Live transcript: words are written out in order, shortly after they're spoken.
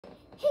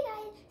Hey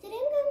guys, today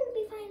I'm going to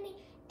be finding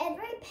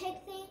every pig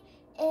thing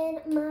in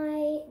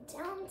my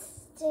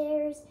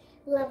downstairs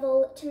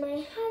level to my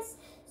house.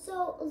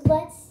 So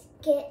let's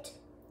get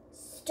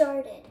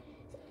started.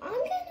 I'm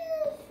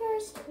gonna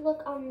first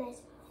look on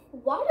this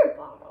water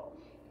bottle.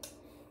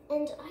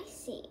 And I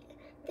see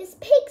this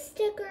pig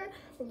sticker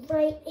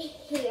right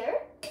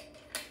here.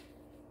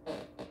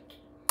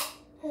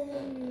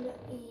 And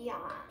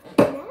yeah,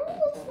 now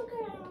let's look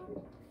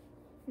around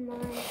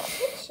my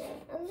kitchen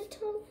a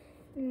little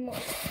more.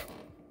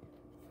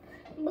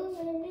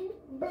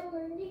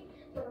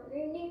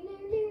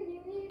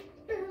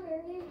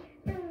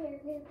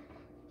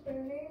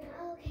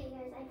 Okay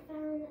guys, I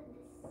found the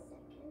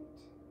second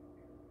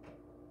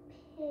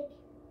pig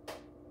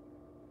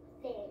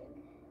thing.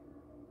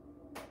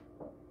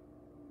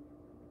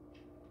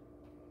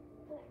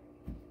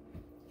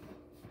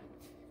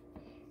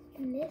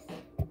 In this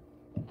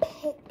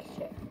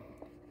picture,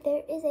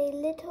 there is a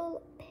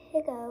little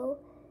piggo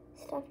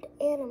stuffed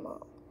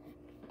animal.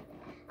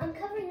 I'm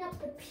covering up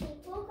the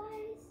people,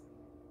 guys.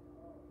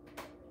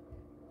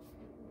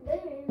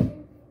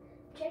 Boom.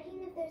 Checking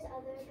if there's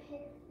other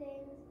pig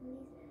things in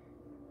these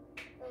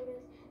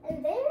photos.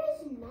 And there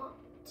is not.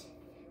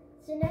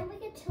 So now we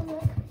get to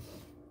look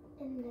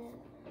in the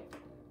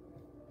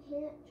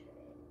pantry.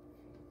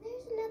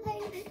 There's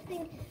another pig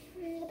thing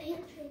in the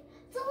pantry.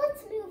 So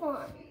let's move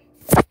on.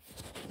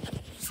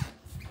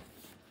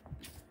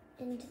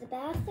 Into the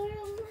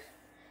bathroom.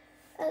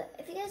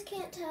 If you guys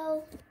can't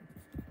tell,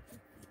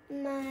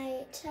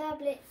 my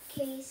tablet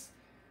case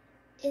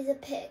is a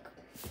pig.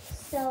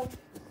 So,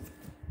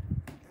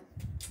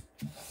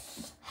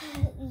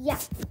 yeah.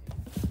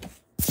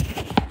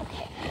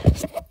 Okay.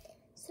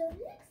 So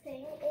the next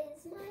thing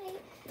is my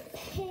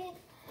pig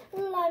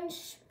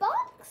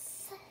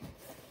lunchbox.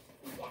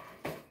 Yeah.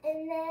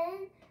 And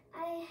then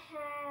I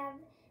have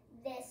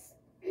this.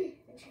 I'm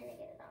trying to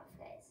get it off,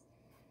 guys.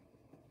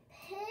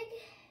 Pig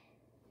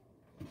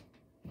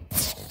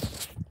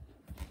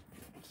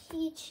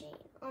keychain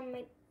on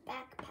my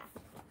backpack.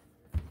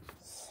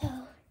 So,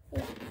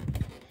 yeah.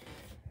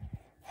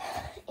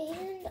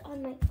 And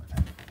on my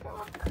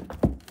frock,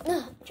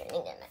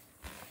 turning in it,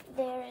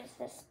 there is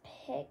this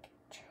pig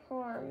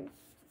charm.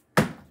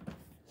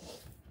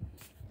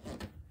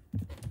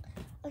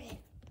 Okay.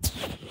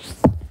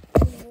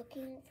 I'm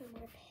looking for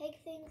more pig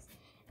things.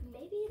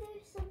 Maybe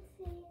there's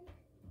something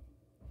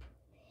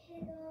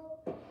piggo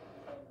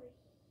over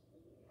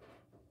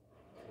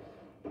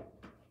here.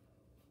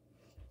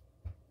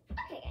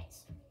 Okay, guys.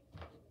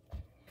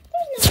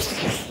 There's no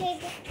pig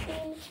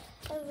thing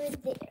over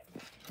there.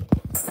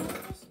 I'm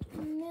just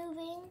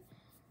moving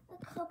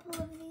a couple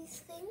of these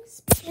things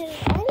because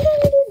I'm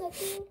going to be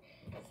looking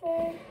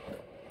for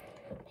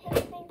pig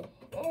thing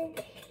in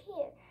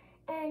here.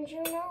 And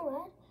you know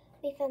what?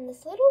 We found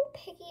this little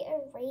piggy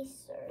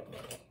eraser.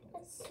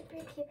 That's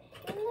super cute.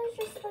 And there's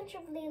just a bunch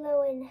of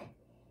Lilo and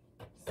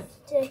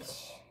Stitch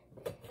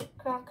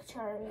croc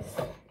charms.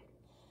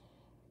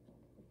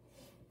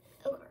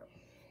 Okay.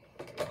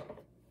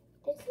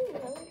 There's some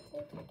really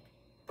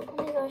Oh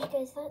my gosh,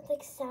 guys, that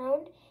like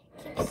sound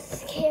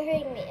keeps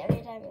scaring me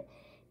every time it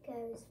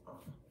goes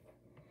off.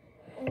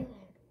 Okay.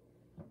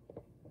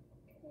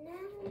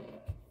 Now,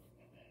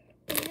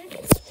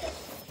 next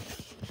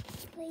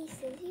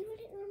places you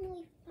wouldn't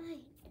normally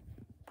find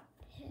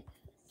pigs.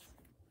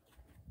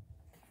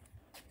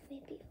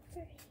 Maybe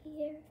over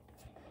here.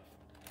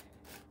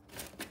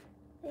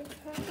 There's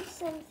probably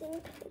something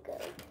piggo.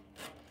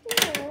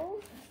 No.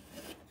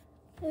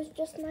 There's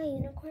just my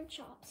unicorn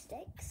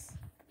chopsticks.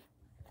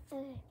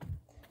 Okay.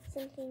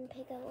 Something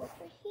piggo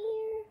over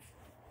here.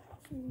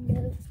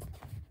 Nope.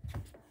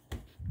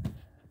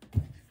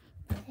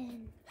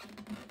 And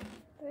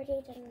I've already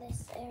done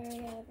this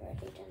area. I've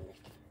already done the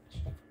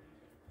kitchen.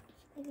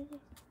 Maybe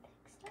there's pig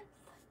stuff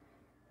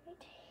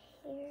right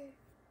here.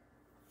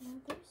 No,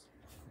 there's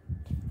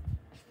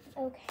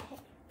not. Okay.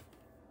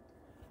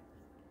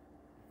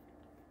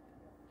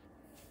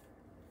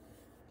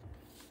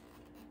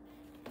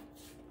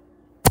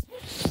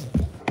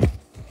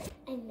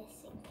 I'm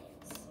missing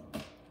things.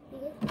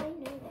 Because I know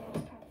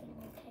there's probably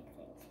more pig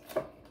things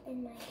in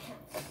my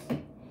house.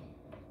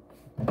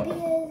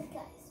 Because,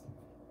 guys,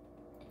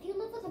 if you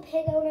live with a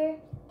pig owner,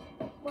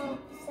 well,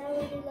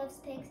 Sally who loves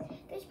pigs,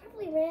 there's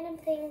probably random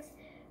things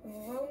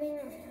roaming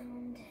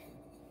around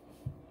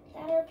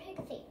that are pig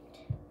themed.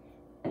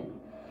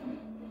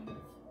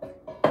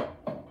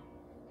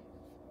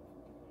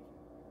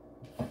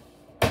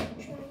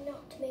 Try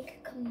not to make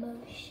a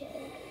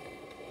commotion.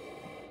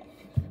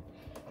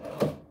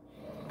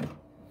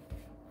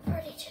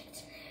 Already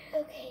checked.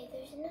 Okay,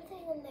 there's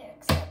nothing in there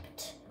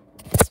except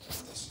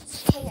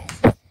dishes. Okay, guys,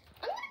 I'm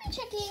gonna be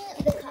checking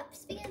the cups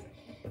because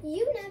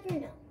you never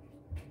know.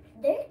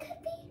 There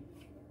could be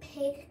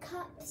pig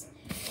cups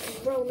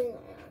roaming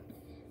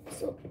around.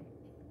 So,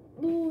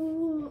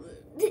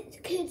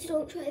 kids,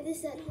 don't try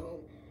this at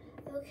home.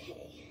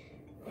 Okay,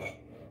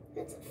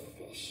 that's a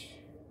fish.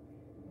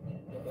 I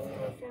think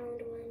I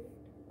found one.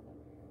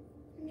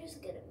 I'm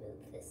just gonna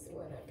move this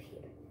one up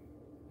here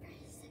for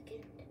a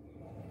second.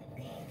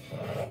 Okay.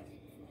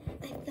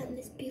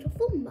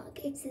 beautiful mug.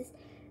 It says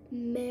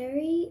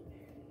Merry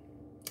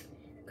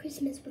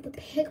Christmas with a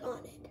pig on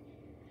it.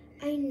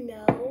 I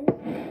know.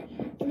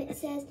 And it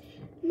says,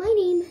 my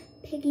name,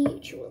 Piggy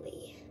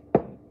Julie.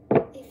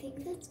 I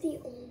think that's the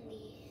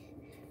only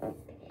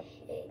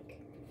pig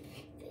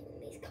thing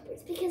in these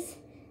cupboards because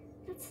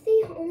that's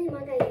the only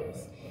mug I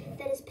use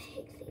that is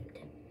pig themed.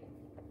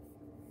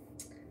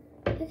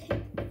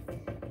 Okay,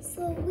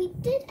 so we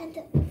did end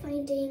up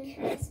finding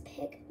this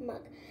pig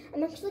mug.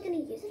 I'm actually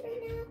going to use it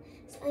right now.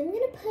 So I'm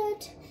going to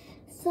put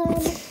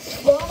some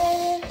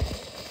water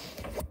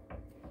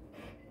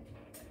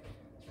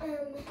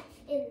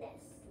in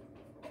this.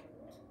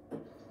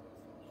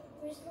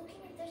 We're just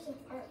looking if there's some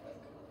artwork.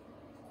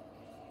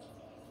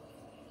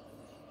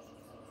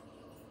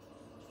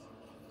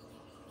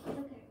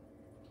 Okay.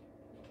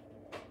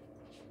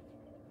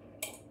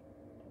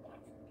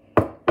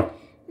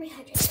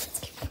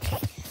 Rehydrate.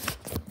 Okay.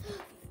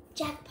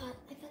 Jackpot.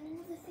 I found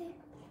another thing.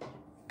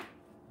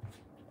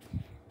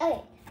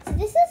 Okay, so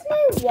this is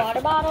my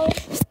water bottle. It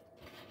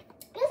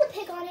has a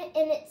pig on it,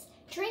 and it's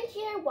drink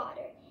your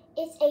water.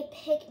 It's a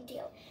pig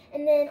deal.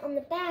 And then on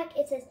the back,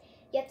 it says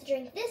you have to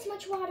drink this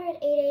much water at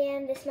 8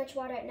 a.m., this much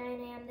water at 9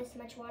 a.m., this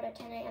much water at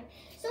 10 a.m.,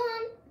 so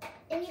on,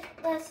 and you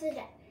last the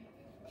day.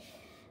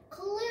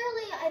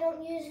 Clearly, I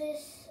don't use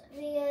this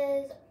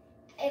because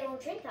I don't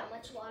drink that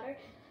much water,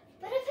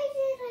 but if I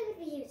did, I would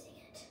be using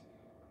it.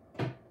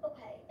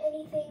 Okay,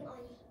 anything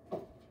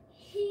on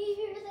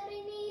here that I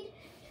need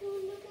to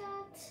look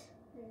at?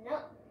 No.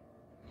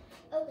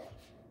 Okay,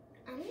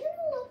 I'm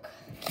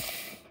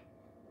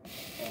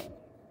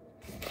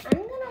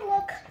gonna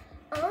look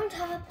on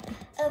top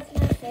of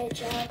my fridge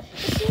to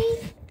see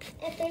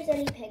if there's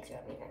any pigs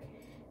roaming around.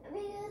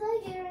 Because I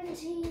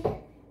guarantee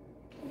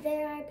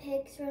there are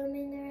pigs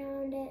roaming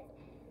around it.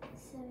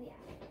 So yeah.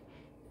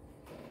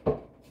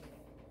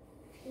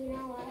 You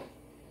know what?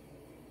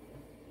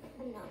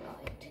 I'm not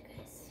going to,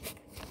 guys.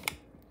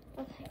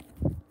 Okay.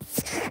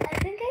 I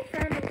think I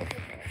found a pig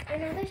thing. I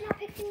know there's not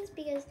pig things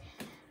because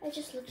I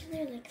just looked in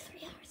there like 3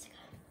 hours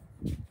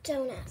ago.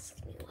 Don't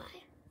ask me why.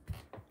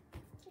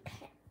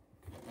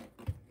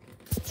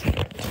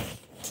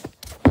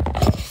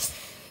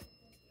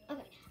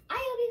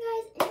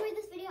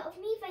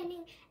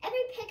 Finding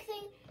every pig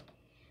thing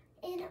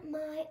in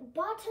my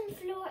bottom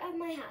floor of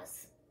my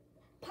house.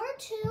 Part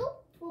 2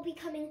 will be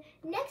coming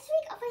next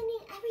week of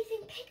finding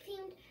everything pig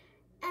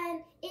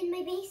themed in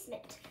my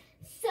basement.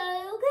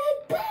 So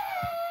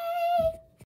goodbye!